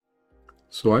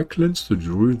So I cleanse the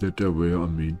jewelry that I wear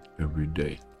on me every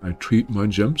day. I treat my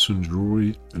gems and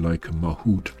jewelry like a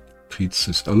mahout treats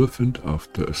his elephant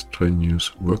after a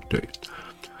strenuous workday.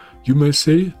 You may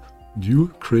say, you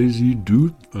crazy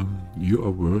dude, you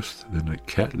are worse than a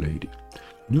cat lady.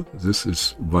 No, this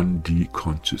is 1D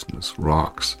consciousness,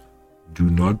 rocks. Do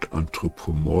not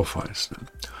anthropomorphize them.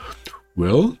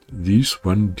 Well, these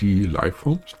 1D life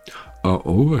forms are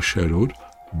overshadowed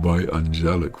by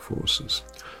angelic forces,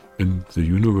 and the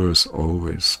universe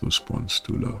always responds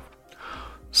to love.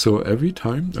 So every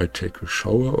time I take a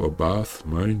shower or bath,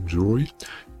 my jewelry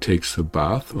takes a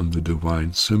bath on the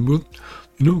divine symbol,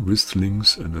 with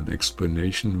links and an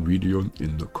explanation video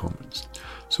in the comments.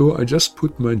 So I just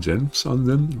put my gems on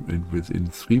them, and within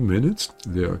 3 minutes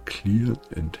they are clear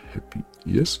and happy.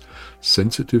 Yes,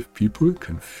 sensitive people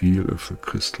can feel if a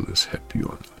crystal is happy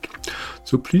or not.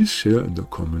 So please share in the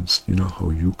comments, how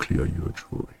you clear your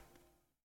jewelry.